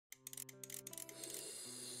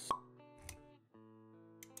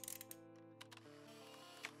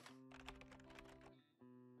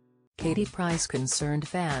Katie Price concerned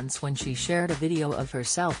fans when she shared a video of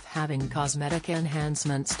herself having cosmetic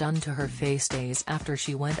enhancements done to her face days after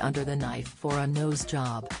she went under the knife for a nose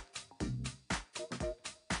job.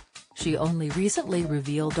 She only recently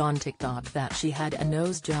revealed on TikTok that she had a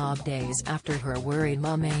nose job days after her worried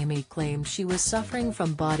mum Amy claimed she was suffering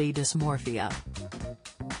from body dysmorphia.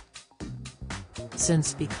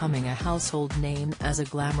 Since becoming a household name as a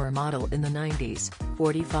glamour model in the 90s,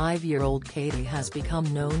 45-year-old Katie has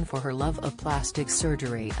become known for her love of plastic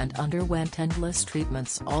surgery and underwent endless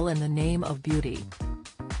treatments all in the name of beauty.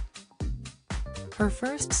 Her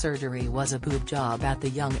first surgery was a boob job at the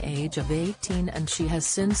young age of 18 and she has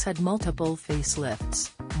since had multiple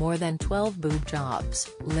facelifts, more than 12 boob jobs,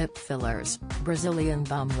 lip fillers, Brazilian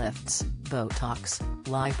bum lifts, Botox,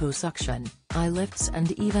 liposuction, eye lifts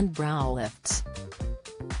and even brow lifts.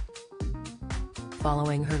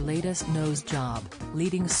 Following her latest nose job,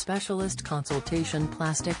 leading specialist consultation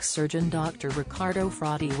plastic surgeon Dr. Riccardo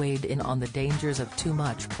Frati weighed in on the dangers of too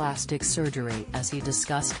much plastic surgery as he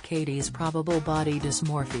discussed Katie's probable body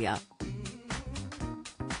dysmorphia.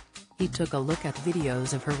 He took a look at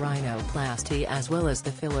videos of her rhinoplasty as well as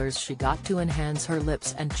the fillers she got to enhance her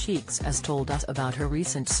lips and cheeks, as told us about her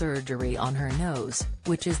recent surgery on her nose,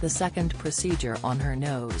 which is the second procedure on her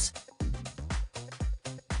nose.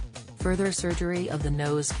 Further surgery of the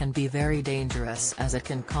nose can be very dangerous as it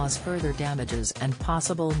can cause further damages and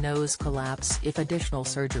possible nose collapse if additional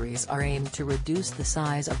surgeries are aimed to reduce the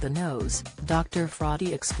size of the nose, Dr.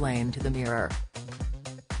 Frati explained to the Mirror.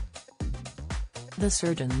 The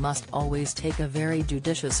surgeon must always take a very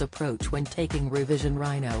judicious approach when taking revision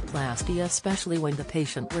rhinoplasty, especially when the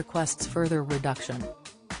patient requests further reduction.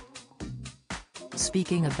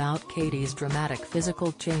 Speaking about Katie's dramatic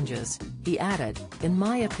physical changes, he added, "In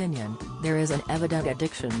my opinion, there is an evident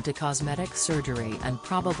addiction to cosmetic surgery and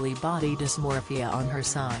probably body dysmorphia on her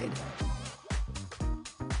side."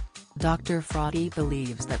 Dr. Frati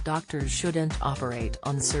believes that doctors shouldn't operate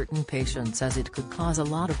on certain patients as it could cause a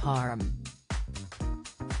lot of harm.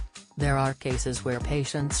 There are cases where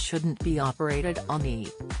patients shouldn't be operated on,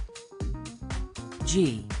 e.g.,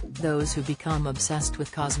 those who become obsessed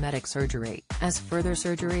with cosmetic surgery, as further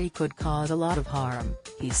surgery could cause a lot of harm,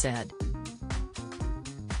 he said.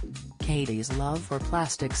 Katie's love for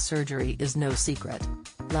plastic surgery is no secret.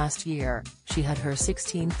 Last year, she had her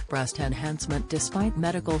 16th breast enhancement despite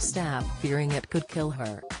medical staff fearing it could kill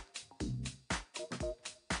her.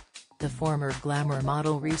 The former glamour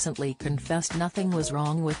model recently confessed nothing was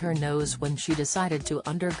wrong with her nose when she decided to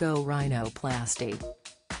undergo rhinoplasty.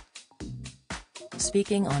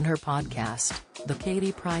 Speaking on her podcast, The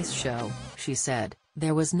Katie Price Show, she said,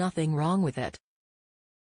 "There was nothing wrong with it.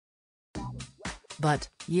 But,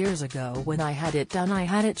 years ago when I had it done, I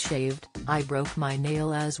had it shaved, I broke my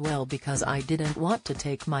nail as well because I didn't want to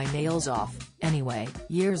take my nails off. Anyway,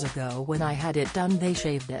 years ago when I had it done they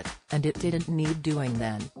shaved it, and it didn't need doing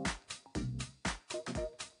then.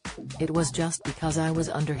 It was just because I was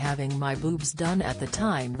under having my boobs done at the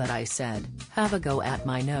time that I said, have a go at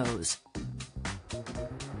my nose.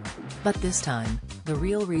 But this time, the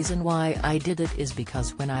real reason why I did it is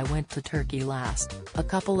because when I went to Turkey a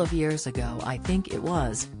couple of years ago I think it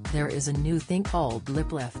was, there is a new thing called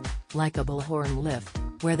lip lift, like a bullhorn lift,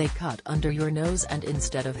 where they cut under your nose and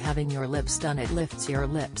instead of having your lips done it lifts your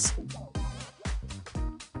lips.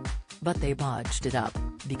 But they bodged it up,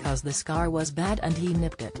 because the scar was bad and he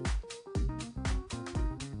nipped it.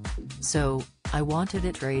 So, I wanted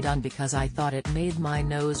it redone because I thought it made my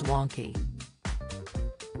nose wonky.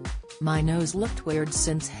 My nose looked weird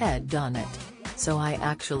since he'd done it, so I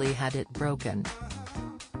actually had it broken.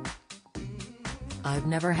 I've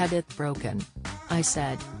never had it broken. I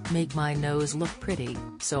said, make my nose look pretty,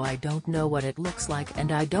 so I don't know what it looks like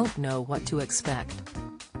and I don't know what to expect."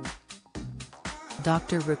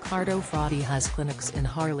 Dr. Riccardo Frati has clinics in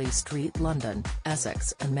Harley Street, London,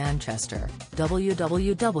 Essex and Manchester.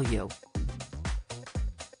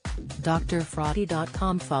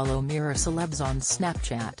 www.drfrati.com. Follow Mirror Celebs on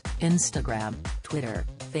Snapchat, Instagram, Twitter,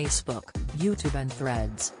 Facebook, YouTube and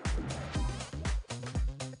Threads.